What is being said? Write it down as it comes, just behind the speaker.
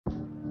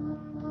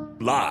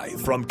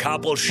Live from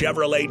Copple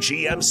Chevrolet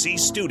GMC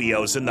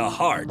Studios in the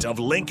heart of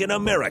Lincoln,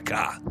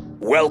 America.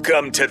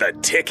 Welcome to The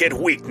Ticket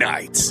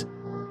Weeknights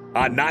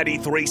on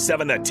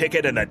 93.7 The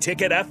Ticket and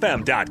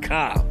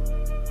theticketfm.com.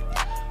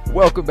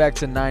 Welcome back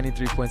to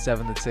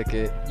 93.7 The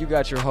Ticket. You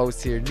got your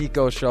host here,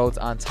 Nico Schultz,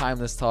 on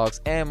Timeless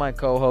Talks, and my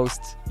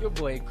co-host, your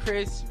boy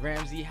Chris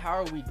Ramsey. How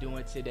are we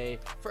doing today?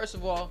 First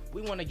of all,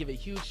 we want to give a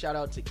huge shout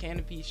out to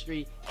Canopy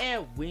Street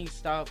and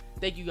Wingstop.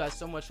 Thank you guys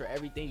so much for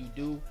everything you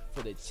do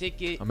for The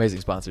Ticket.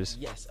 Amazing sponsors.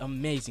 Yes,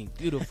 amazing,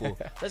 beautiful.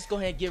 Let's go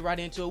ahead and get right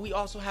into it. We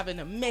also have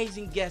an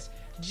amazing guest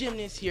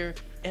gymnast here,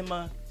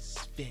 Emma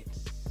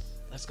Spence.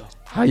 Let's go.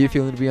 How are you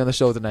feeling to be on the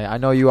show tonight? I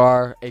know you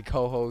are a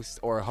co-host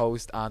or a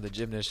host on the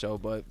gymnast show,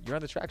 but you're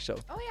on the track show.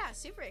 Oh, yeah.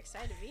 Super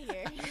excited to be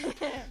here.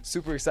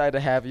 Super excited to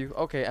have you.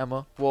 Okay,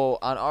 Emma. Well,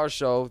 on our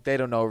show, they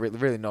don't know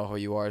really know who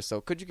you are. So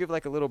could you give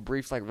like a little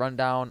brief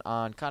rundown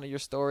on kind of your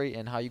story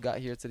and how you got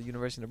here to the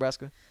University of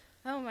Nebraska?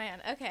 Oh,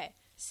 man. Okay.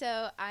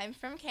 So I'm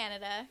from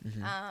Canada.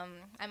 Mm-hmm.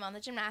 I'm on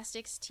the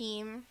gymnastics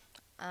team.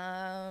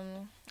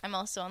 I'm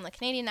also on the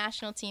Canadian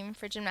national team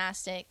for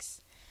gymnastics.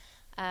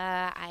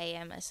 I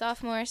am a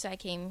sophomore, so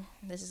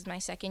this is my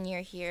second year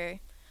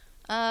here.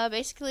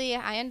 Basically,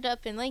 I ended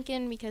up in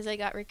Lincoln because I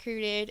got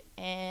recruited,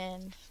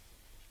 and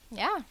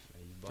yeah.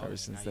 Ever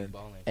since then.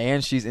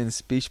 And she's in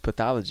speech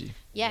pathology.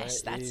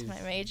 Yes, that's my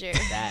major.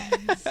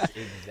 That's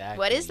exactly.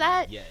 What is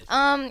that? Yes.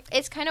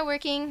 It's kind of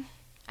working,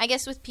 I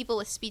guess, with people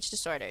with speech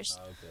disorders.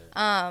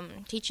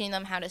 Okay. Teaching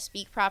them how to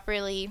speak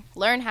properly,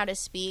 learn how to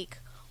speak,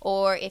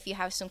 or if you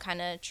have some kind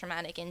of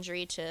traumatic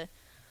injury to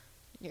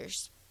your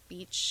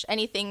speech,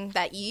 anything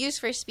that you use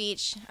for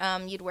speech,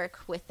 you'd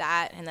work with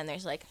that. And then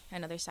there's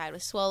another side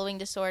with swallowing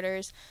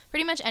disorders.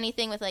 Pretty much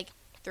anything with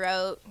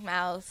throat,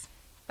 mouth,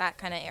 that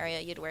kind of area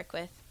you'd work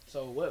with.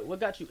 So what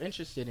got you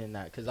interested in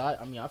that? Because I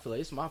feel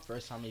like it's my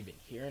first time even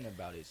hearing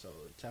about it. So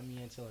tell me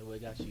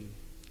what got you.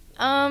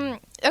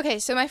 Okay,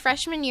 so my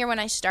freshman year when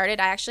I started,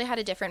 I actually had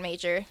a different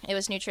major. It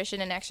was nutrition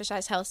and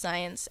exercise health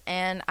science,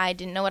 and I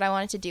didn't know what I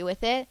wanted to do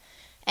with it.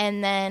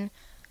 And then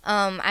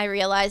I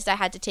realized I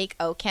had to take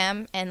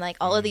OChem and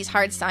all of these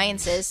hard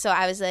sciences. So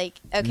I was like,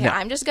 okay,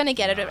 I'm just going to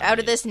get it out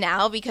of this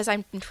now because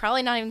I'm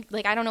probably not even,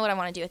 I don't know what I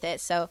want to do with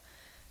it. So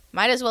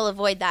might as well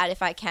avoid that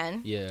if I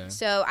can. Yeah.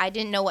 So I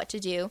didn't know what to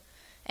do.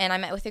 And I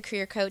met with a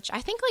career coach,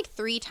 I think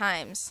 3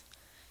 times.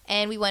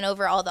 And we went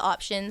over all the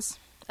options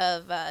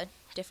of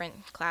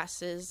different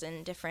classes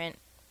and different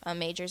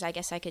majors I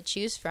guess I could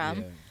choose from.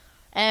 Yeah.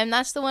 And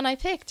that's the one I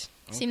picked.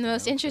 Seemed the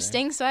most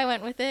interesting, so I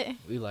went with it.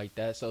 We like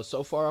that. So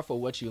far off of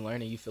what you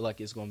learned, you feel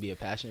like it's going to be a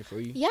passion for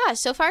you? Yeah,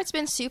 so far it's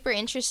been super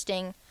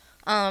interesting.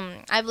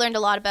 I've learned a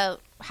lot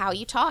about how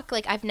you talk.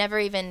 I've never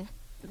even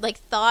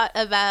thought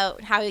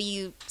about how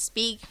you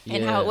speak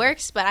and how it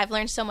works, but I've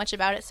learned so much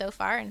about it so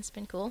far, and it's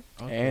been cool.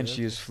 Okay, and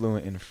she is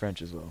fluent in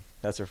French as well.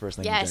 That's her first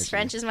language. Yes, actually.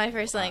 French is my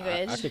first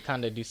language. I could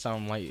kind of do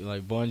something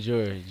like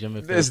bonjour, je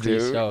m'appelle this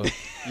dude. Show.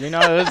 You know,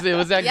 was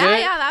that good?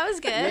 Yeah, that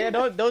was good. Yeah,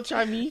 don't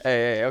try me.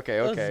 Hey, okay.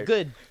 That was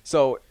good.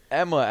 So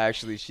Emma,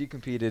 actually, she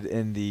competed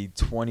in the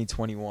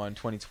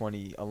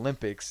 2021-2020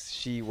 Olympics.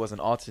 She was an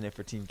alternate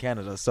for Team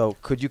Canada. So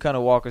could you kind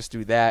of walk us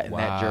through that and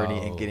that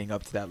journey and getting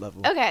up to that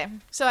level? Okay,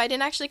 so I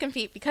didn't actually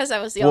compete because I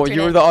was the alternate. Well,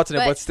 you were the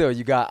alternate, but still,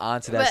 you got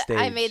onto that stage.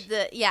 I made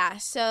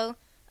so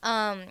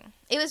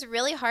it was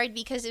really hard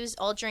because it was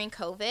all during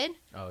COVID.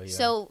 Oh, yeah.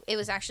 So it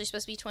was actually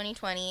supposed to be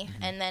 2020,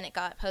 and then it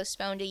got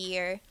postponed a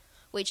year,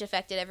 which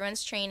affected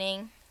everyone's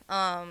training.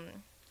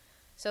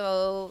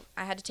 So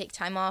I had to take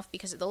time off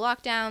because of the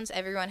lockdowns.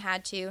 Everyone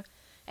had to.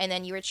 And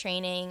then you were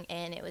training,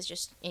 and it was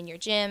just in your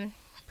gym.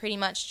 Pretty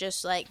much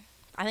just I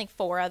think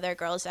 4 other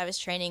girls I was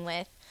training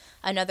with.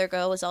 Another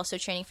girl was also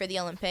training for the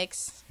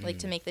Olympics,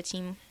 to make the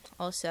team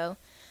also.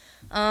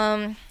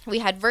 We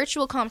had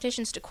virtual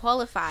competitions to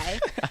qualify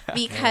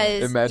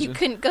because you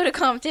couldn't go to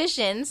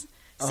competitions.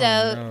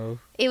 So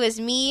It was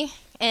me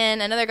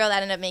and another girl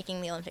that ended up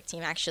making the Olympic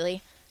team,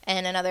 actually.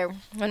 And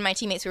one of my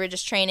teammates, we were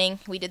just training.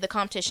 We did the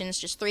competitions,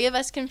 just 3 of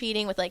us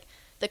competing with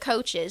the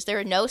coaches. There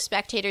were no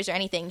spectators or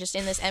anything, just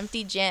in this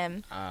empty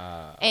gym.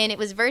 And it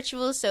was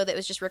virtual, so that it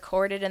was just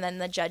recorded, and then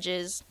the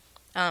judges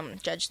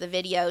judged the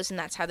videos, and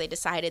that's how they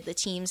decided the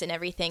teams and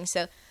everything.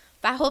 So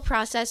that whole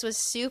process was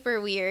super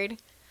weird.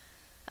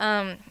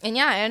 And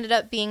yeah, I ended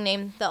up being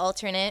named the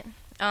alternate.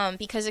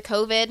 Because of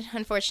COVID,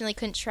 unfortunately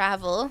couldn't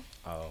travel.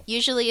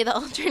 Usually the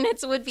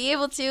alternates would be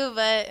able to,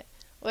 but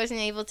wasn't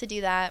able to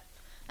do that.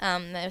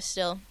 That was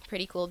still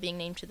pretty cool being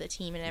named to the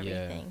team and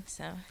everything.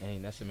 So.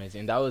 Dang, that's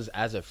amazing. That was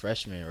as a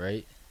freshman,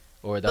 right?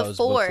 Or that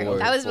before. was before?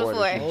 That was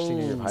before.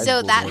 Oh.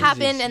 So that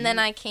happened, and then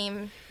I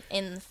came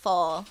in the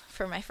fall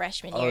for my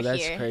freshman year here. Oh,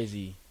 that's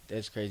crazy.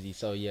 That's crazy.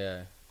 So,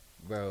 yeah,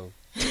 bro.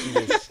 She's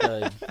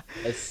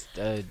a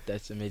stud.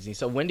 That's amazing.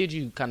 So when did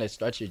you kind of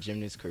start your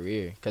gymnast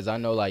career? Because I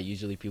know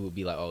usually people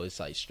be like, oh, it's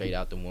straight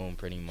out the womb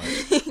pretty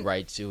much,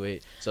 right to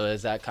it. So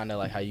is that kind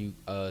of how you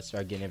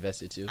start getting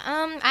invested too?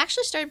 I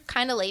actually started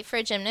kind of late for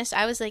a gymnast.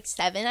 I was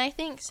 7, I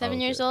think,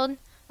 7 years old.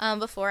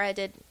 Before I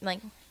did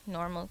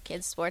normal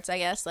kids sports, I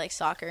guess, like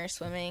soccer,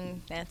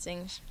 swimming,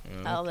 dancing,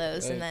 all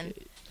those. And then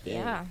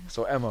Yeah.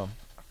 So Emma,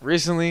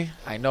 recently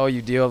I know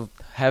you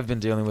have been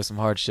dealing with some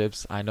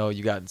hardships. I know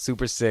you got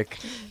super sick,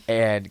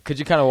 and could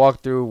you kind of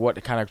walk through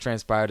what kind of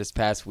transpired this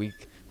past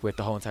week with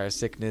the whole entire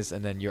sickness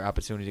and then your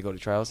opportunity to go to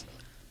trials?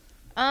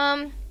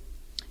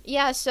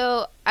 Yeah,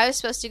 so I was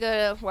supposed to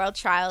go to World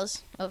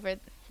Trials over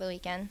the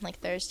weekend, like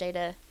Thursday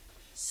to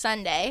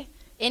Sunday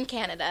in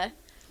Canada,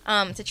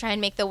 to try and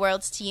make the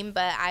World's team,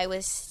 but I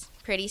was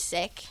pretty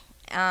sick.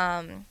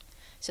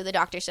 So the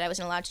doctor said I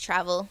wasn't allowed to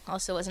travel,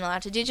 also wasn't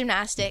allowed to do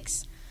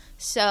gymnastics.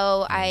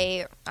 So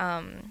I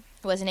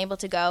wasn't able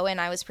to go,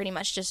 and I was pretty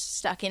much just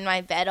stuck in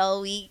my bed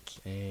all week.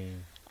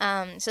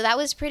 So that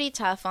was pretty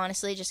tough,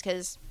 honestly, just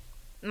because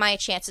my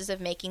chances of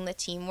making the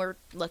team were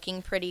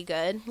looking pretty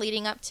good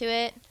leading up to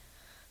it.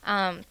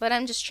 But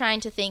I'm just trying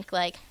to think,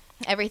 like,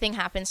 everything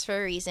happens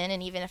for a reason,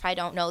 and even if I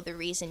don't know the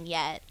reason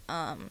yet,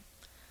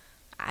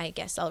 I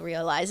guess I'll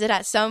realize it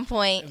at some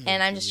point,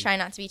 and I'm just trying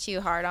not to be too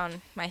hard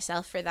on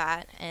myself for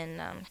that, and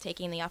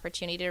taking the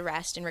opportunity to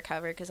rest and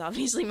recover, because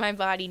obviously my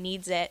body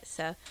needs it.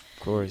 So, of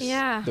course.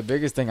 Yeah. The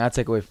biggest thing I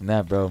take away from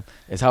that, bro,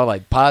 is how,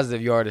 like,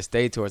 positive you are to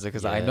stay towards it,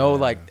 because I know,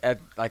 like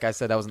I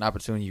said, that was an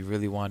opportunity you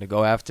really wanted to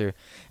go after,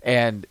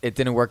 and it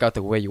didn't work out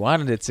the way you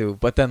wanted it to,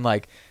 but then,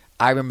 like,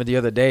 I remember the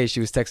other day she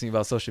was texting me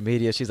about social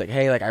media. She's like,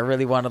 hey, like, I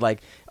really want to,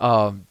 like,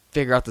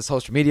 figure out the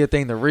social media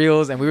thing, the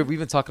reels, and we've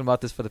been talking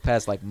about this for the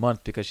past, like,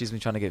 month, because she's been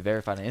trying to get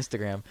verified on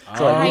Instagram.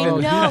 So, like, I know.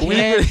 We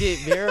can't get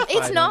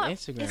verified on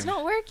Instagram. It's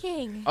not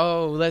working.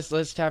 Oh,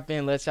 let's tap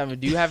in.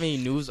 Do you have any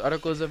news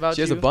articles about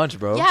she you? has a bunch,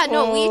 bro. Yeah,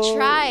 no, we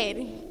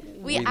tried.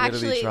 We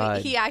literally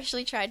tried. He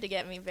actually tried to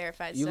get me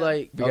verified. You so.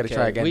 like? We gotta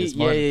try again this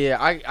month. Yeah.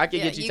 I can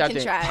get you tapped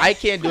in. try. I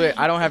can't do it.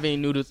 I don't have any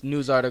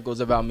news articles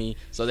about me,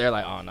 so they're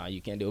like, oh no,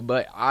 you can't do it.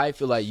 But I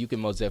feel like you can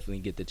most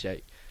definitely get the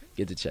check.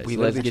 We so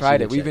literally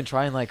tried it. We've been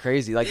trying like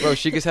crazy. Like, bro,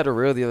 she just had a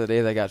reel the other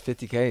day that got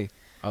 50K.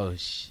 Oh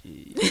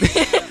shit!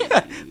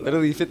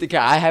 Literally 50K.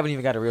 I haven't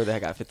even got a reel that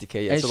got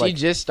 50K yet. And so, she like,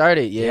 just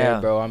started. Yeah, yeah.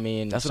 bro. I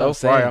mean, That's what so I'm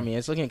far, saying. I mean,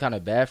 it's looking kind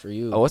of bad for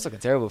you. Oh, it's looking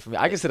terrible for me.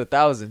 I just hit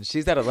 1,000.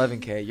 She's at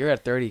 11K. You're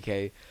at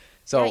 30K.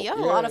 So yeah, you have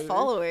a lot of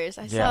followers.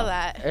 I saw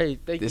that. Hey,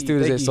 thank this you.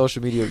 dude is thank a you.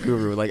 social media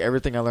guru. Like,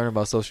 everything I learned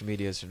about social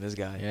media is from this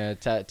guy. Yeah,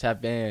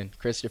 tap in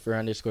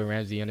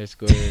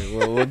Christopher_Ramsey_.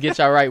 We'll get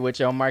y'all right with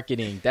your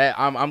marketing. That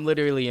I'm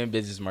literally in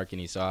business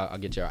marketing, so I'll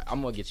get you right.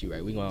 I'm gonna get you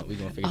right. We gonna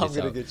figure this out. I'm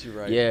gonna get you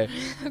right. Yeah.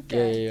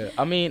 Okay. Yeah.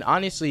 I mean,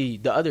 honestly,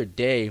 the other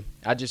day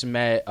I just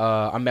met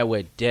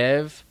with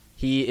Dev.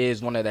 He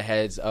is one of the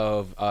heads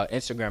of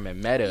Instagram and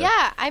Meta.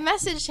 Yeah, I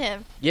messaged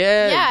him.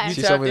 Yeah. You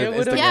She tapped showed me in the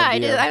with him? Instagram Yeah, I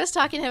DM. did. I was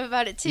talking to him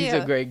about it too. He's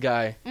a great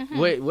guy.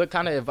 Mhm. What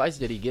kind of advice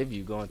did he give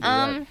you going through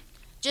that?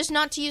 Just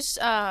not to use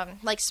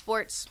like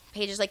sports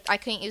pages. Like, I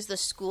couldn't use the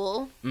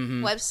school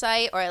Mhm.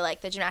 website or like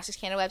the Gymnastics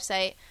Canada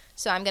website.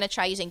 So I'm gonna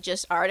try using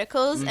just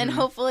articles, Mm-hmm. and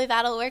hopefully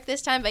that'll work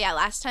this time. But yeah,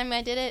 last time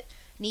I did it,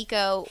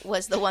 Nico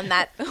was the one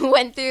that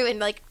went through and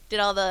like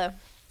did all the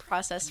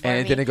process for And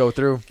me. it didn't go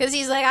through. Because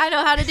he's like, I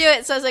know how to do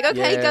it. So I was like,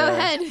 okay, go Yeah.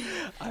 ahead.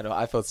 I know.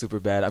 I felt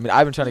super bad. I mean,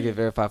 I've been trying to get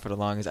verified for the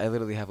longest. I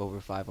literally have over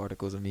 5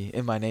 articles of me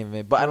in my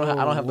name, but I don't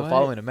have the what?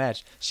 following to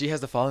match. She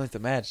has the following to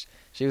match.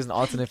 She was an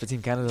alternate for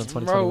Team Canada in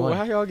Bro, 2021.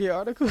 how y'all get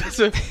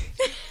articles?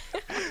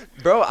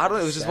 Bro, I don't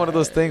know. It was just one of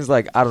those things.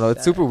 Like, I don't know.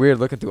 It's super weird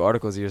looking through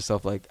articles of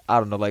yourself. Like, I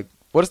don't know. Like,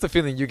 what is the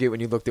feeling you get when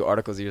you look through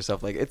articles of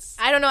yourself? Like, it's.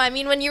 I don't know. I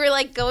mean, when you were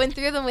like going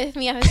through them with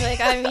me, I was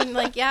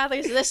like, yeah,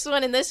 there's this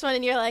one and this one,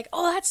 and you're like,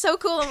 oh, that's so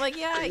cool. I'm like,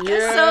 yeah, I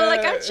guess so.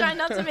 Like, I'm trying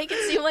not to make it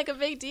seem like a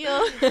big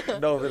deal.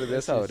 No, really,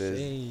 that's how it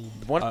is.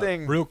 One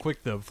thing. Real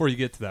quick, though, before you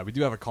get to that, we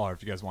do have a caller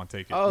if you guys want to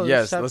take it. Oh,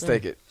 Yes, let's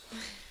take it.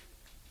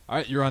 All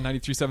right, you're on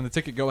 93.7 The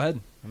Ticket. Go ahead.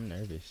 I'm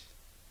nervous.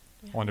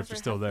 I wonder if you're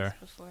still there.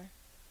 Before.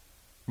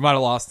 We might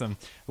have lost them.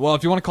 Well,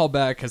 if you want to call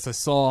back, because I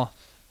saw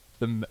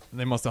them,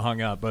 they must have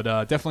hung up. But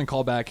definitely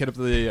call back. Hit up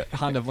the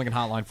Honda of Lincoln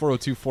hotline,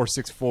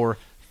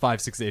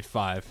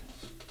 402-464-5685.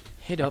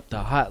 Hit up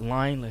the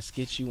hotline. Let's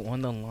get you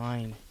on the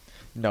line.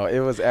 No, it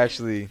was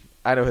actually.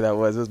 I know who that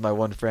was. It was my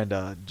one friend,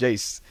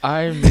 Jace.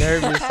 I'm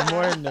nervous.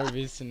 More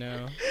nervous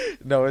now.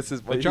 No, it's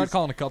his. They tried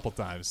calling a couple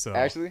times. So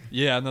Actually?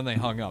 Yeah, and then they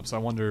hung up. So I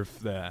wonder if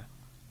that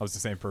was the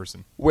same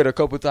person. Wait, a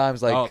couple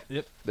times, like, oh,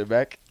 yep. they're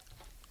back.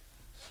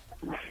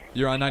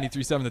 You're on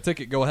 93.7 The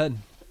Ticket. Go ahead.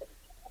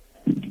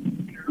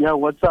 Yo,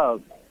 what's up?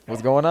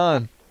 What's going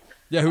on?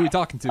 Yeah, who are we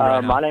talking to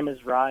right now? My name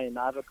is Ryan.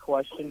 I have a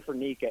question for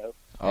Nico.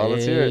 Oh,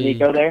 let's hear Is it.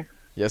 Nico there?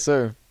 Yes,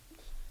 sir.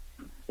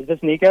 Is this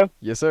Nico?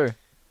 Yes, sir.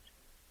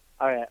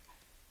 All right.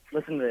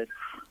 Listen to this.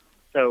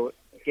 So,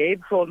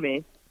 Gabe told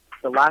me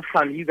the last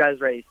time you guys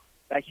raced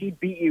that he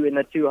beat you in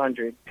the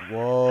 200.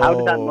 Whoa. How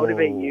did that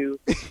motivate you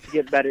to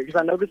get better? Because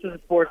I know this is a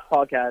sports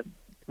podcast.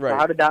 Right. So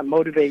how did that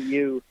motivate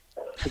you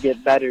to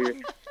get better?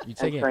 You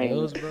taking train.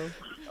 L's, bro?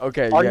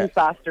 Okay, Are yeah. you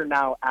faster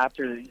now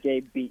after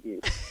Gabe beat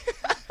you?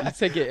 You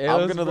take it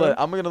I'm L's, gonna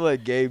bro?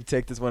 let Gabe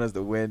take this one as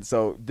the win.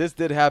 So this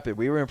did happen.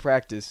 We were in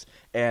practice,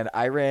 and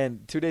I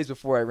ran 2 days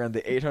before. I ran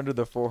the 800,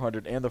 the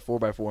 400, and the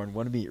 4x4 in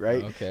one meet.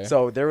 Right. Okay.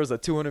 So there was a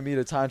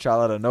 200-meter time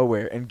trial out of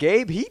nowhere, and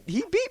Gabe he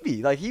beat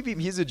me. Like he beat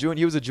me. He was a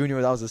junior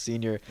when I was a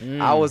senior.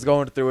 I was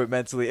going through it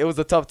mentally. It was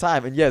a tough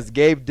time, and yes,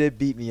 Gabe did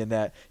beat me in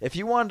that. If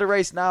he wanted to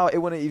race now, it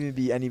wouldn't even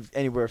be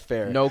anywhere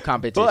fair. No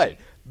competition.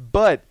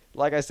 But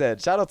like I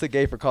said, shout out to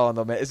Gabe for calling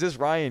though, man. Is this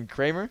Ryan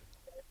Kramer?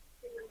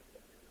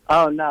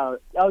 Oh no.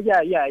 Oh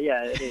yeah.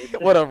 It is.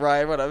 What up,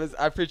 Ryan? What up?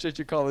 I appreciate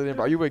you calling in.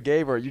 Are you with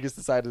Gabe, or you just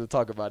decided to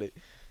talk about it?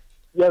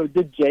 Yo,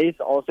 did Jace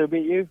also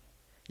beat you?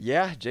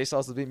 Yeah, Jace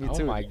also beat me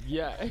too. Oh my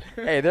god.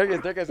 Hey, there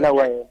goes. No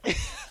way.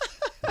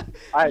 All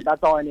right,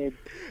 that's all I need.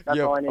 That's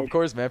all I need. Of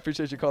course, man.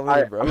 Appreciate you calling All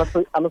right, in, bro. I'm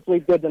gonna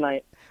sleep good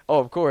tonight. Oh,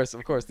 of course.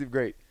 Sleep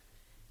great.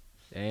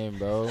 Damn,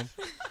 bro.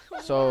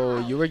 So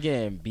you were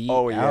getting beat.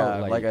 Oh yeah,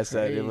 out, like I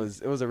said, it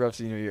crazy. was a rough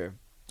senior year.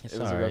 It's It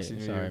was a alright. rough senior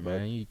It's year, alright, but-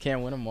 man. You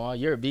can't win them all.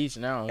 You're a beast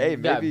now. Hey, You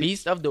got maybe-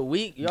 Beast of the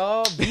Week,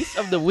 y'all. Beast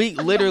of the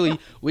Week. Literally,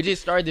 we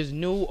just started this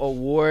new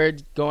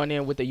award going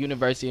in with the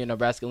University of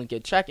Nebraska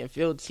Lincoln track and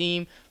field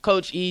team.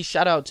 Coach E,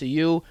 shout out to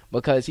you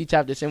because he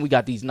tapped us in. We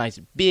got these nice,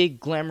 big,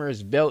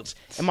 glamorous belts.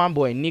 And my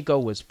boy Nico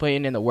was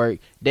putting in the work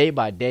day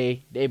by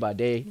day, day by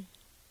day.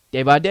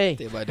 Day by day.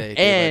 Day by day.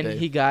 And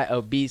he got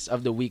a Beast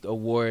of the Week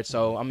award.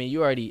 So, I mean,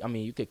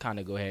 you could kind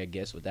of go ahead and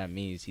guess what that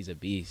means. He's a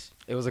beast.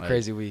 It was a Like,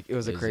 crazy week. It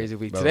was a is crazy it,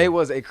 week. bro? Today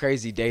was a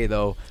crazy day,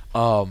 though.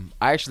 I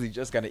actually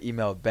just got an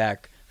email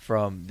back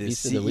from the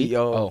Beast of CEO. the week?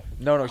 Oh.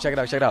 No, check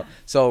it out.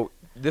 So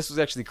this was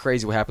actually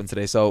crazy what happened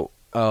today. So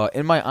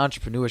in my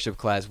entrepreneurship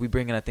class, we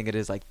bring in, I think it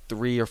is like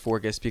 3 or 4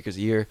 guest speakers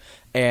a year.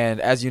 And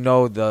as you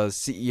know, the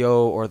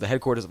CEO or the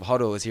headquarters of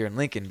Huddle is here in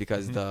Lincoln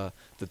because the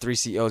 3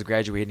 CEOs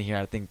graduated here.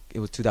 I think it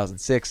was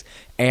 2006.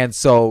 And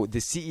so the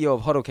CEO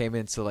of Huddle came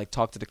in to like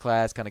talk to the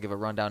class, kind of give a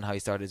rundown how he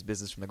started his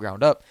business from the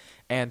ground up.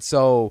 And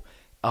so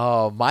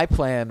my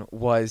plan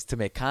was to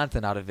make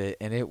content out of it,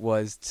 and it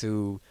was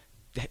to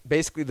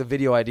basically the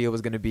video idea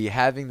was going to be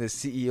having the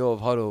CEO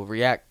of Huddle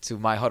react to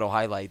my Huddle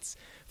highlights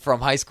from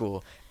high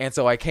school. And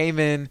so I came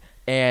in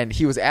and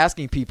he was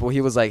asking people, he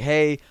was like,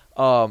 hey,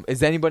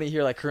 is anybody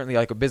here like currently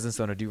like a business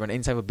owner? Do you run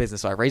any type of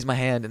business? So I raised my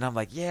hand and I'm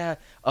like, yeah,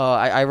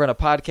 I run a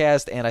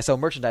podcast and I sell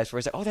merchandise for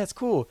it. He's like, oh, that's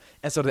cool.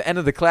 And so the end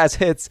of the class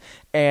hits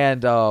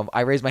and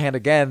I raised my hand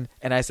again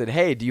and I said,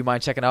 hey, do you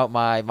mind checking out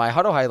my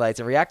Huddle highlights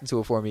and reacting to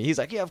it for me? He's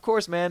like, yeah, of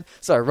course, man.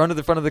 So I run to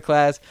the front of the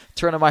class,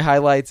 turn on my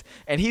highlights,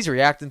 and he's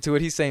reacting to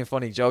it. He's saying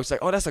funny jokes like,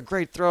 oh, that's a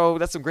great throw.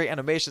 That's some great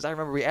animations. I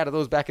remember we added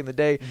those back in the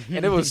day.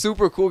 And it was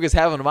super cool just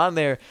having him on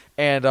there.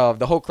 And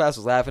the whole class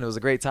was laughing. It was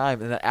a great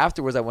time. And then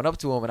afterwards I went up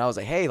to him and I was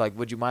like, hey, like,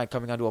 would you mind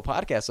coming onto a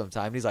podcast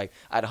sometime? And he's like,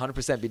 I'd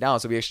 100% be down.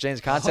 So we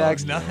exchanged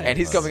contacts, nice. and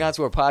he's coming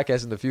onto our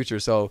podcast in the future.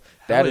 So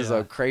that is yeah.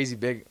 a crazy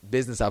big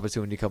business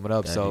opportunity coming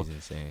up. That So is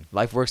insane.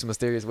 life works in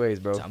mysterious ways,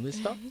 bro. Timeless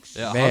stocks.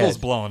 Yeah, Man. Huddle's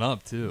blowing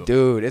up too.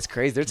 Dude, it's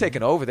crazy. They're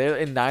taking over. They're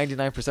in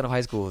 99% of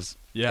high schools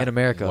in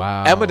America.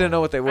 Wow. Emma didn't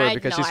know what they were I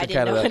because know, she's I from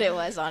didn't know Canada.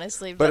 what it was,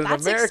 honestly. But But in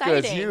that's America, exciting.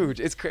 it's huge.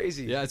 It's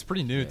crazy. Yeah, it's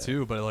pretty new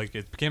too, but like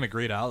it became a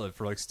great outlet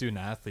for like student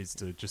athletes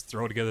to just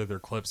throw together their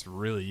clips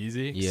really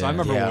easy. So Yeah. I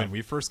remember Yeah. when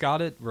we first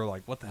got it, we were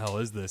like, "What the hell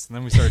is this?" And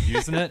then we started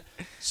using it,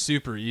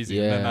 super easy.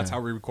 And then Yeah. that's how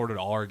we recorded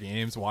all our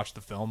games, watched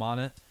the film on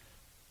it.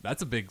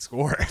 That's a big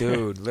score,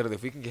 Dude, literally,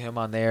 if we can get him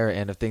on there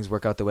and if things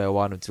work out the way I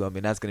want them to, I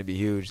mean, that's going to be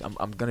huge. I'm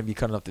going to be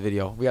cutting up the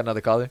video. We got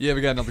another caller? Yeah,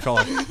 we got another call.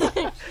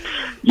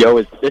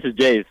 Yo, this is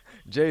Jace.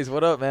 Jace,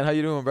 what up, man? How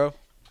you doing, bro?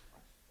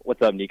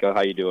 What's up, Nico?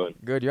 How you doing?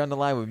 Good. You're on the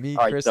line with me,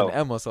 All right, Chris, so- and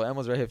Emma. So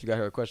Emma's right here if you got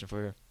her a question for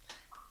her.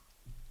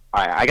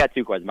 All right, I got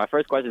 2 questions. My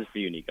first question is for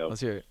you, Nico.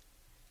 Let's hear it.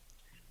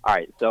 All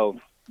right, so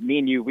me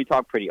and you, we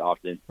talk pretty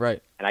often,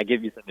 Right. and I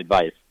give you some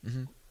advice.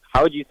 Mhm.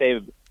 How would you say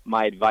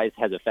my advice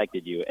has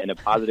affected you in a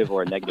positive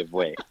or a negative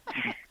way?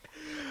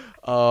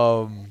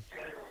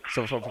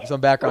 So for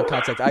some background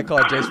context, I call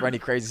Jace for any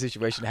crazy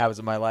situation that happens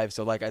in my life.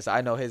 So like I said, I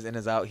know his in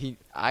and out.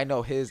 I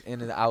know his in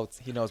and outs.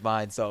 He knows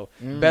mine. So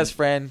best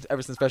friend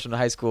ever since freshman in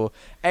high school.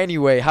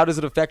 Anyway, how does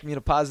it affect me in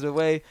a positive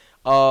way?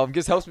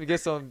 Just helps me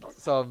get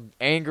some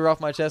anger off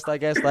my chest, I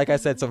guess. Like I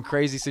said, some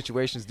crazy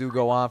situations do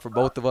go on for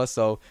both of us.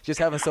 So just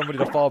having somebody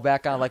to fall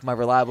back on, like my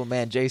reliable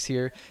man Jace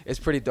here, is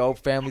pretty dope.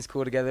 Family's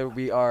cool together.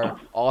 We are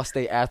all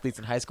state athletes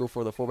in high school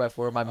for the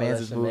 4x4. My man's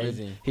that's is moving.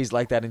 amazing. He's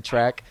like that in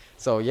track.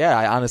 So yeah,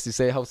 I honestly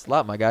say it helps a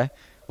lot, my guy.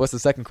 What's the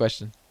second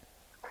question?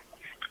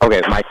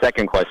 Okay, my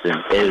second question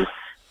is,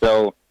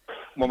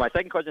 my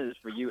second question is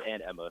for you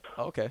and Emma.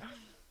 Oh, okay,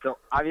 So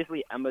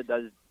obviously Emma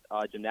does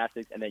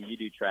gymnastics, and then you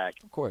do track.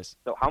 of course.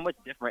 So how much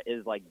different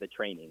is like the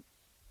training?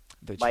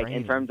 The Like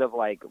training. in terms of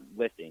like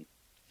lifting?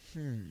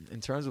 In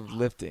terms of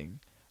lifting,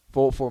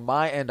 for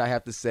my end, I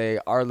have to say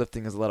our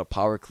lifting is a lot of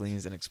power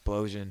cleans and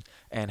explosion,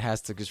 and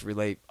has to just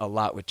relate a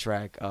lot with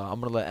track.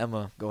 I'm gonna let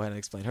Emma go ahead and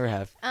explain her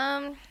half.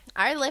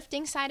 Our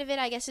lifting side of it,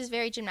 I guess, is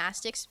very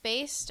gymnastics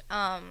based.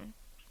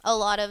 A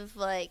lot of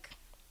like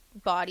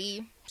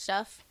body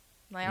stuff.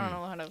 I don't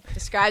know how to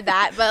describe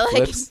that, but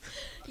like, Flips?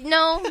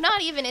 no,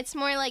 not even. It's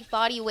more like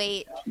body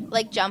weight,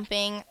 like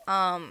jumping,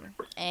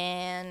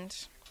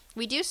 and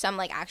we do some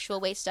like actual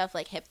weight stuff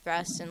like hip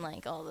thrusts and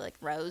like all the like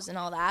rows and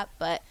all that,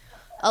 but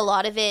a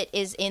lot of it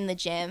is in the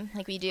gym.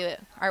 Like we do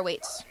our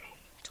weights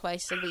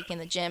twice a week in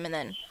the gym, and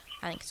then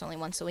I think it's only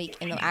once a week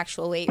in the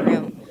actual weight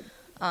room.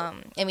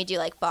 And we do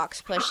like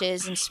box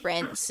pushes and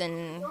sprints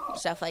and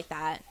stuff like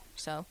that.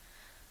 So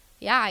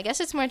yeah, I guess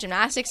it's more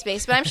gymnastics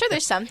based, but I'm sure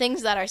there's some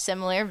things that are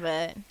similar,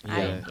 but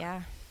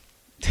yeah.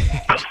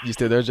 You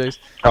still there, Jace?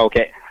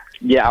 Okay.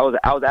 Yeah, I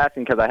was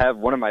asking because I have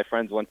one of my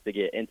friends wants to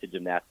get into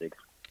gymnastics.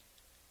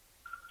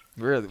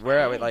 Really?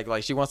 Where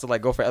like she wants to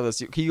like go for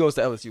LSU. He goes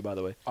to LSU, by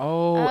the way.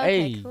 Oh,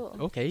 Okay, hey. cool.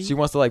 Okay. She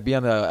wants to like be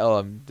on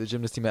the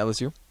gymnast team at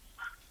LSU.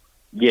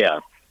 Yeah.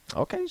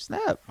 Okay,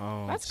 snap.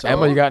 Oh, That's so-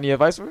 Emma, you got any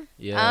advice for her?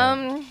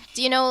 Yeah.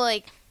 Do you know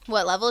like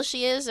what level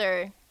she is,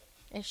 or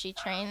if she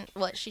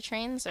what she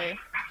trains, or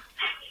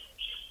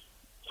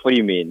What do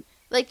you mean?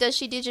 like does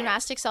she do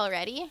gymnastics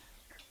already?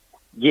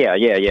 Yeah.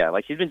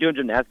 Like she's been doing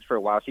gymnastics for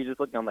a while. She's just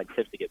looking on like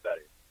tips to get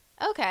better.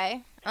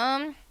 Okay.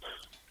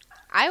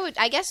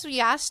 I guess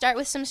start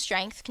with some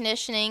strength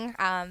conditioning.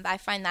 I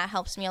find that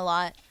helps me a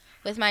lot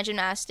with my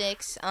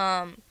gymnastics.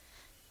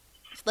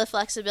 The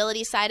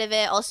flexibility side of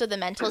it, also the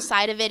mental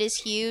side of it is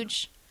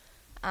huge.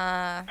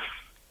 Yeah.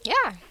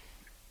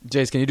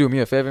 Jace, can you do me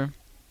a favor?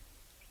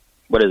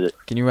 What is it?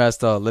 Can you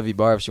ask Livy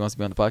Barr if she wants to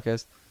be on the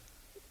podcast?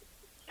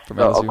 From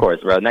Oh, LSU? of course,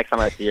 bro. Next time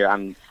I see her,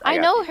 I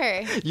got know you.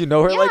 her. You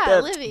know her like Yeah,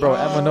 that? Livy. Bro,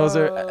 Emma knows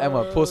her. Oh,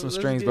 Emma, pull some let's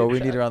strings, get bro. We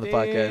need her on the that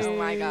podcast. Oh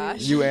my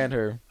gosh. You and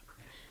her.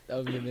 That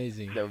would be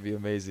amazing. That would be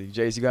amazing.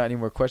 Jace, you got any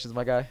more questions,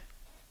 my guy?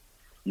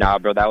 Nah,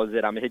 bro, that was it.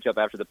 I'm gonna hit you up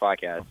after the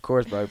podcast. Of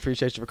course, bro. I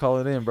appreciate you for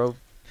calling in, bro.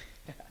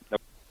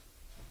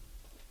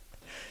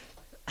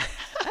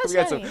 That's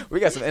We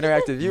got some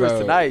interactive viewers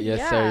Bro, tonight.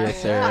 Yes, sir.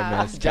 Yes, sir. Yeah.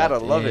 Man's Gotta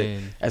tapped love it.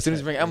 in. As soon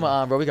as you bring Emma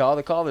on, bro, we got all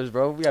the callers,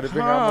 bro. We got to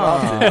bring her on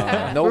more Huh.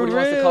 often. Nobody For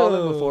wants to call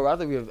in real. before. I don't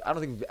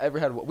think we've ever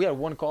had. We had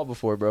one call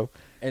before, bro.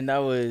 And that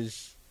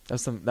was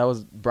That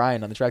was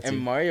Brian on the track and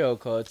team. Mario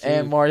called too.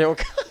 And Mario.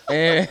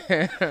 And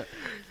got a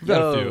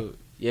Yo, few.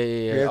 Yeah.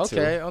 We had two.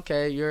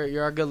 Okay.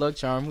 You're our good luck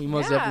charm. We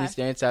most Yeah. definitely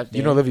stand tapped in.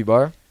 You know Livy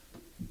Barr?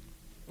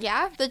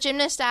 Yeah, the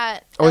gymnast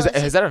at Oh, is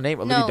LSU. that her name?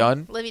 No, Livy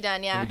Dunn? Livy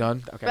Dunn, yeah. Livy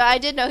Dunn? Okay. But I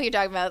did know who you're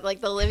talking about,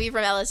 like the Livy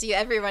from LSU.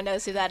 Everyone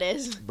knows who that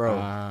is. Bro,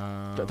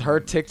 Wow.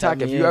 her TikTok,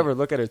 Tell if me you in. ever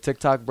look at her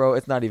TikTok, bro,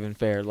 it's not even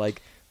fair.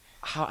 Like,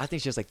 I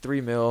think she has like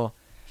 3 mil.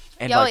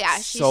 And Oh, like yeah,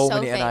 she's so so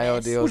many NIL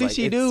famous. deals. What did like,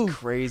 she it's do?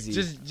 crazy.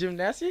 Just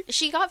gymnastics?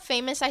 She got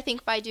famous, I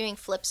think, by doing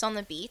flips on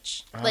the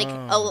beach. Like,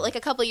 Oh. like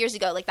a couple years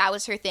ago, like that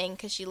was her thing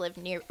because she lived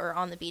near or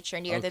on the beach or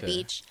near the Okay.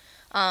 beach.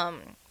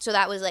 So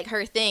that was like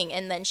her thing,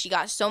 and then she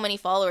got so many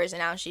followers, and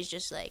now she's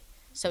just like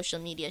social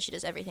media. She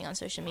does everything on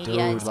social media.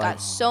 Dude, and it's like-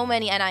 got so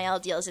many NIL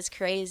deals. It's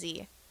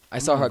crazy. I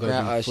saw her. I'm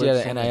gonna do She had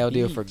flips an on the NIL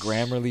deal for beach.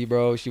 Grammarly,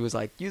 bro. She was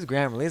like, "Use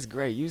Grammarly, it's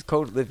great. Use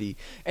code Livy."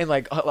 And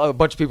like a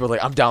bunch of people were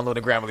like, "I'm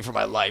downloading Grammarly for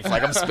my life.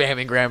 Like I'm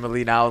spamming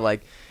Grammarly now.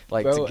 Like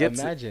Bro, to get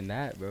imagine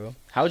that, bro.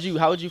 How would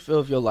you feel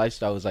if your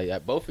lifestyle was like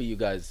that? Both of you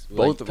guys, Both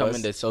like, of coming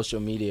us. to social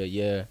media,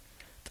 yeah,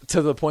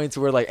 to the point to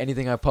where like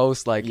anything I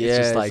post, like yeah,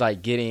 it's just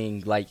like,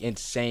 getting like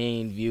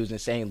insane views,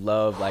 insane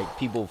love, like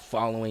people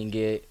following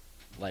it,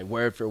 like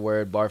word for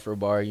word, bar for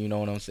bar. You know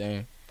what I'm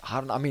saying?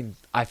 I mean,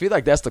 I feel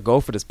like that's the goal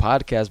for this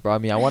podcast, bro. I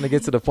mean, I want to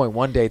get to the point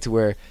one day to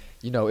where,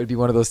 it'd be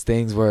one of those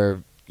things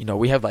where,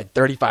 we have like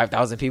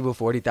 35,000 people,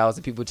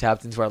 40,000 people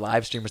tapped into our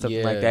live stream or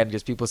something like Yeah. that, and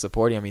just people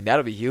supporting. I mean,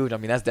 that'll be huge. I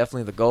mean, that's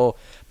definitely the goal.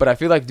 But I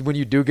feel like when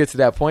you do get to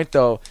that point,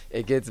 though,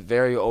 it gets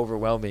very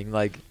overwhelming.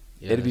 Like,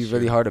 Yeah, it'd be that's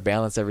really true. hard to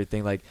balance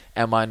everything. Like,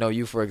 Emma, I know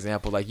you, for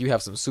example, like you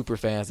have some super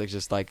fans that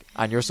just like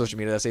on your social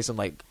media that say some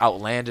like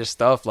outlandish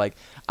stuff. Like,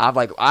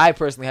 I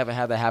personally haven't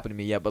had that happen to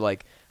me yet, but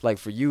like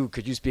for you,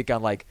 could you speak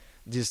on like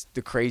just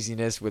the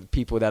craziness with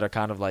people that are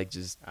kind of like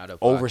just Out of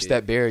pocket.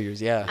 overstep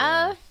barriers?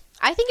 Yeah.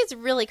 I think it's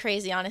really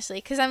crazy, honestly,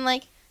 because I'm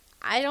like,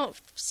 I don't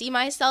see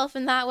myself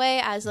in that way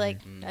as like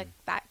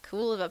that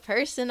cool of a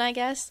person, I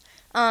guess.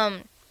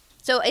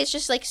 So it's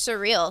just like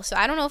surreal. So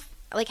I don't know if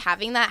like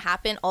having that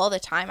happen all the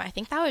time, I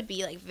think that would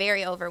be like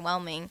very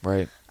overwhelming.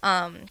 Right.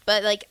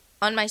 But like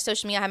on my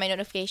social media, I have my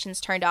notifications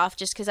turned off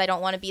just because I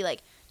don't want to be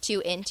like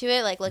too into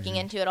it, like looking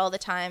into it all the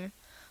time.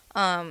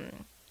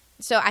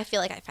 So I feel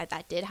like if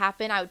that did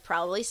happen, I would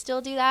probably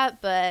still do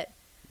that. But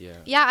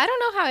yeah, I don't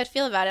know how I'd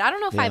feel about it. I don't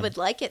know if I Yeah. would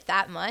like it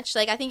that much.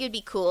 Like I think it'd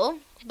be cool,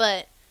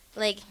 but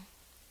like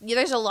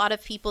there's a lot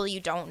of people you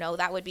don't know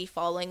that would be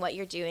following what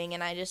you're doing,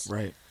 and I just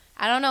Right.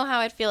 I don't know how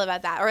I'd feel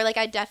about that. Or like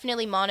I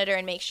definitely monitor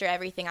and make sure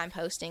everything I'm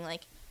posting,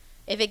 like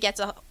if it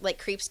gets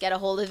creeps get a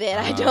hold of it,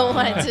 I don't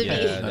want it to yeah,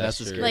 be that's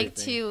true. scary like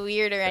thing. too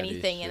weird or That is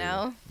anything, you true.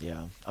 know?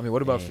 Yeah. I mean,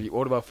 what about Dang. for you?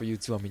 What about for you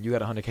too? I mean, you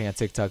got 100K on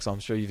TikTok, so I'm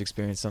sure you've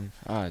experienced some.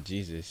 Ah,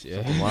 Jesus,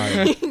 yeah.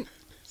 Wild.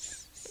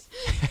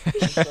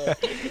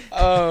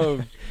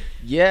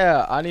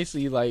 Yeah,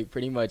 honestly, like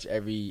pretty much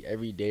every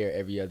day or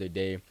every other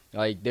day.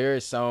 Like there are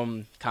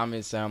some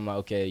comments that I'm like,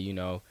 okay,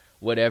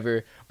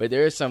 whatever. But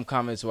there are some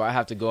comments where I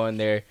have to go in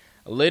there,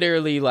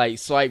 literally like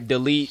swipe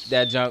delete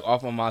that junk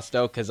off of my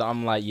stuff because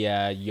I'm like,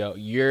 yeah, yo,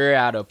 you're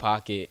out of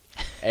pocket.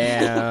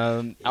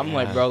 And I'm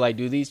like, bro, like,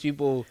 do these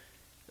people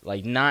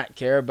like not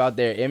care about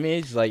their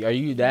image? Like, are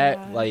you that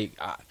Yeah. like?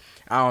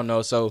 I don't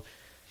know. So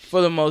for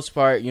the most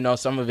part, you know,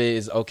 some of it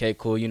is okay,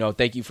 cool. You know,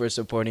 thank you for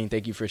supporting,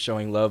 thank you for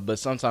showing love. But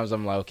sometimes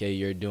I'm like, okay,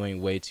 you're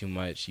doing way too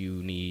much. You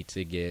need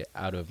to get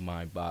out of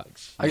my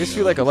box. I just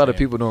feel like a lot of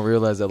people don't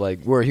realize that, like,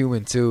 we're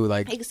human too.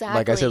 Like, Exactly,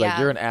 like I said, like, yeah.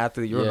 you're an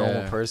athlete, you're a normal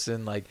Yeah.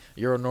 person, like,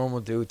 you're a normal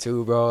dude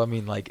too, bro. I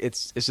mean, like,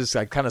 it's just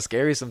like kind of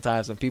scary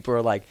sometimes when people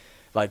are like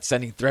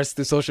sending threats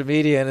through social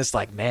media, and it's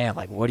like, man,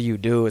 like, what do you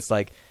do? It's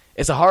like,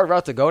 it's a hard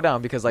route to go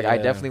down because, like, I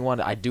Yeah.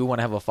 definitely I do want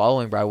to have a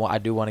following, bro. I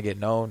do want to get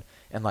known,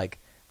 and like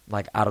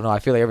I don't know. I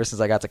feel like ever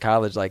since I got to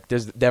college, like,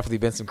 there's definitely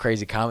been some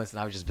crazy comments, and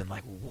I've just been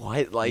like,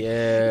 what? Like,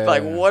 Yeah.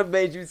 like, what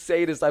made you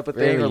say this type of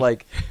thing? Or Really?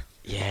 like,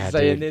 yeah, It's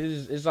like, dude.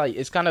 and it's like,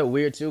 it's kind of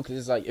weird too, because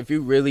it's like, if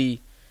you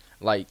really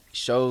like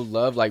show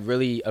love, like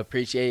really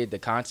appreciate the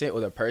content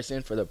or the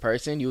person for the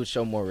person, you would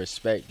show more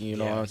respect. You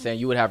know Yeah. what I'm saying?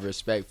 You would have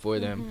respect for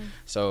them. Mm-hmm.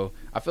 So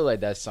I feel like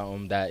that's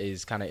something that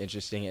is kind of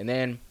interesting. And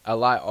then a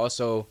lot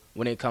also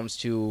when it comes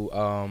to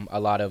a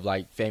lot of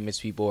like famous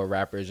people or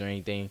rappers or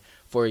anything.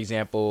 For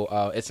example,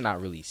 it's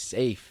not really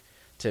safe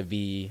to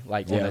be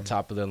like on Yeah. the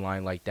top of the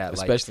line like that.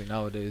 Especially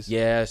nowadays.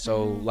 Yeah,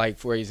 so like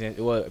for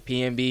example, what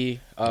PNB,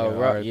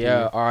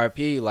 RIP.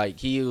 RIP, like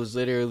he was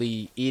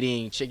literally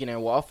eating chicken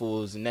and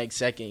waffles. Next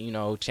second, you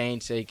know, chain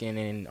taken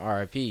and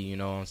RIP. You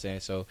know what I'm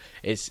saying? So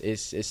it's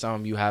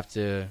something you have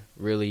to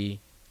really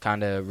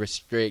kind of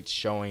restrict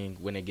showing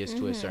when it gets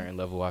to a certain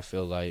level. I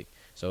feel like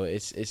so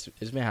it's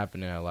been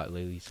happening a lot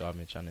lately. So I've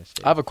been trying to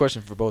stay. I have a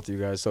question for both of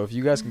you guys. So if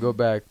you guys can go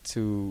back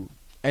to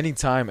any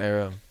time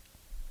era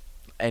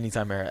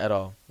at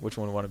all, which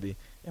one would want to be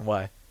and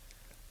why?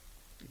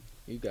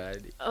 You got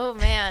it. Oh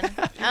man.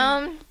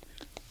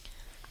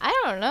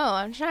 I don't know.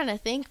 I'm trying to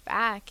think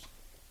back.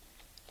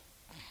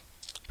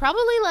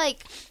 Probably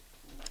like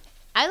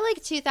I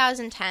like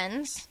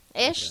 2010s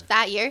ish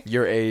that year.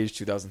 Your age,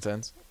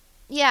 2010s.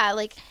 Yeah,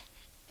 like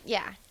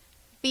yeah.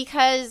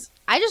 Because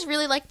I just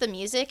really liked the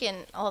music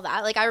and all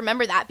that. Like I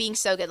remember that being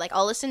so good. Like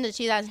I'll listen to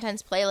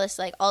 2010s playlists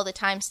like all the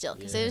time still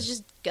because it was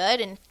just good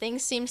and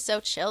things seemed so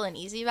chill and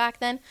easy back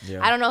then.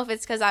 Yeah. I don't know if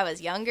it's because I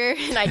was younger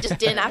and I just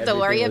didn't have to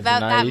worry Everything was about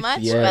that nice, much.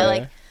 yeah. But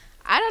like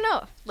I don't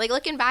know. Like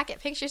looking back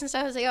at pictures and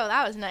stuff, I was like, oh,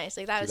 that was nice.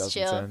 Like that was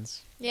chill. 2010s.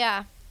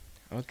 Yeah.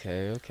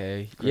 Okay.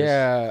 Chris?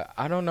 Yeah,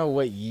 I don't know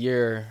what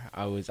year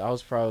I was. I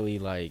was probably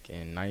like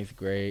in 9th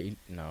grade.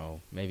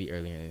 No, maybe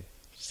earlier,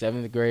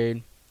 7th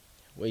grade.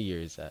 What year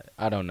is that?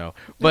 I don't know.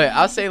 But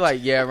I'll say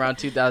like, yeah, around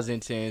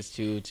 2010s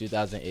to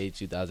 2008,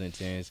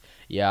 2010s.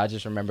 Yeah, I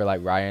just remember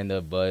like riding the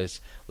bus,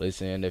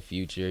 listening to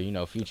Future. You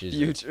know, Future's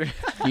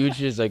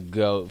a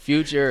goat.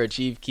 Future or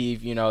Chief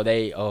Keef, you know,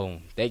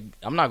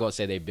 I'm not going to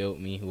say they built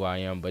me who I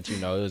am, but you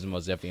know, it was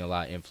most definitely a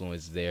lot of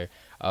influence there.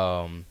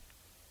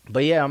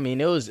 But yeah, I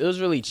mean, it was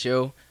really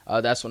chill.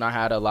 That's when I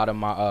had a lot of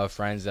my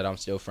friends that I'm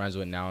still friends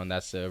with now, and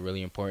that's a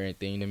really important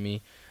thing to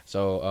me.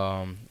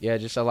 So yeah,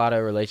 just a lot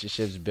of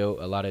relationships built,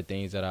 a lot of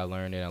things that I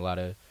learned, and a lot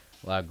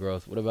of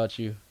growth. What about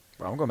you?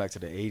 Bro, I'm going back to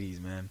the 80s,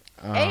 man.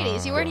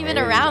 80s, you weren't even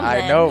 80s. around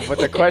then. I know, but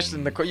the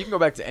question, you can go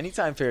back to any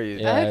time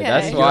period. Yeah, Okay.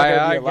 that's You're why not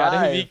gonna I be gotta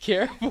alive. be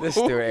careful. This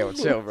dude, hey, well,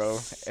 chill, bro.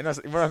 And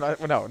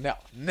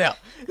no.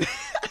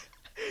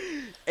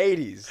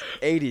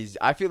 80s.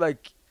 I feel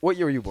like, what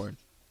year were you born?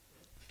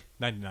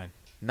 99.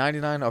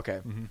 99? Okay.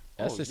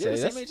 That's Oh, the you're the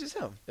same. same age as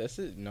him. That's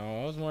it.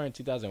 No, I was born in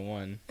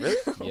 2001. Really?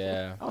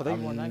 Yeah. Oh, they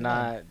born I'm 99.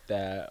 not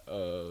that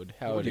old.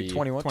 How What old are are you, you?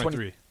 21?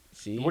 23.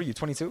 See? What are you,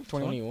 22?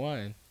 21?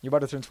 21. You're about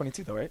to turn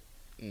 22, though, right?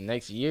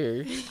 Next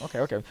year.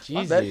 Okay.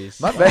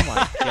 Jesus. My bad. Oh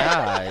my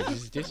God.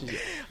 This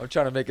is I'm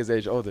trying to make his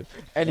age older.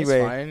 that's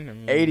Anyway, fine. I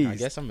mean, 80s. I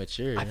guess I'm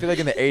mature. I feel like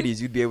in the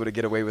 80s, you'd be able to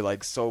get away with,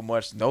 like, so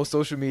much. No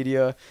social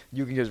media.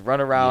 You can just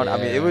run around. I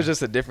mean, it Yeah. was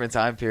just a different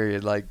time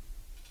period. Like,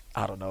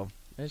 I don't know.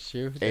 That's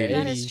true. The 80s.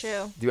 That is 80s.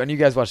 true. Do any of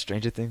you guys watch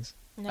Stranger Things?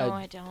 No,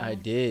 I don't. I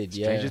did.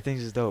 Yeah. Stranger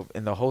Things is dope.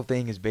 And the whole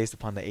thing is based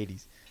upon the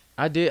 80s.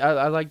 I did.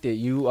 I liked it.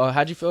 You.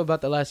 How'd you feel about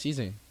the last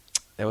season?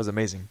 That was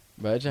amazing.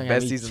 Bro, that got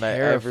Best me season I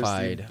ever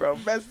terrified. seen. Bro,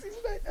 best season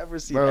I ever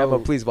seen. Bro, Emma,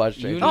 please watch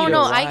Stranger you Things. Oh need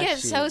no, to I watch get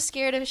it. so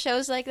scared of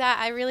shows like that.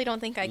 I really don't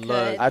think I could.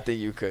 Look, I think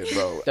you could,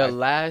 bro. The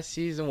last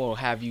season will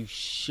have you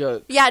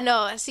shook. Yeah,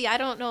 no. See, I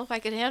don't know if I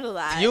could handle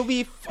that. You'll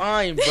be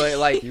fine, but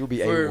like You'll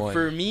be for, A1.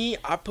 for me,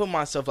 I put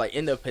myself like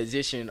in the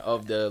position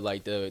of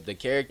the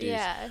characters.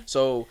 Yeah.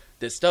 So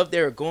the stuff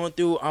they were going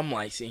through, I'm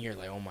like sitting here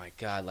like, oh my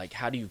God, like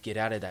how do you get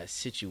out of that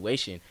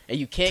situation? And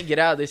you can't get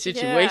out of the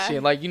situation. Yeah.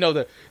 Like, you know,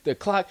 the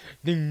clock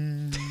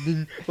ding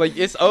ding, like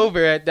it's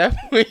over at that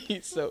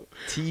point. So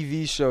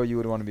TV show you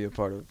would want to be a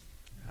part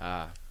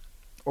of,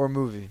 or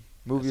movie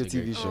or That's a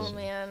TV great show. Oh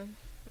man.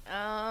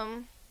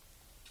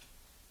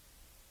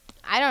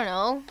 I don't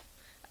know.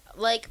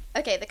 Like,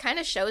 okay, the kind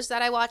of shows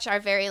that I watch are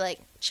very like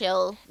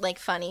chill, like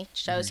funny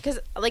shows. Because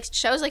like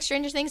shows like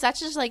Stranger Things, that's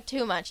just like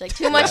too much, like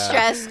too much Yeah,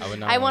 stress. I would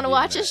not I wanna want to be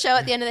watch in a that. show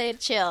at the end of the day to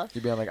chill.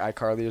 You'd be on like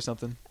iCarly or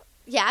something.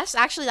 Yes,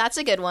 actually, that's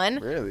a good one.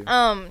 Really?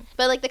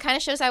 But like the kind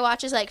of shows I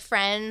watch is like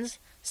Friends,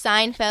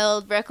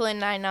 Seinfeld, Brooklyn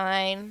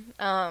Nine-Nine.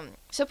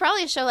 So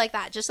probably a show like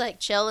that, just like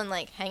chill and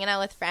like hanging out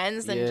with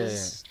friends and Yeah.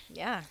 just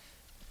yeah.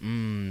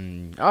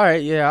 all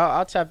right, yeah,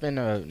 I'll tap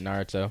into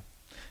Naruto.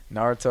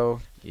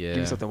 Naruto. Yeah.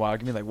 Give me something wild.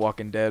 Give me like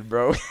Walking Dead,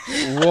 bro.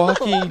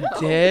 Walking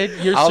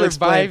Dead. You're I'll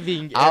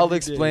surviving. I'll every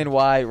explain day.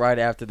 why right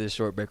after this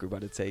short break we're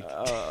about to take.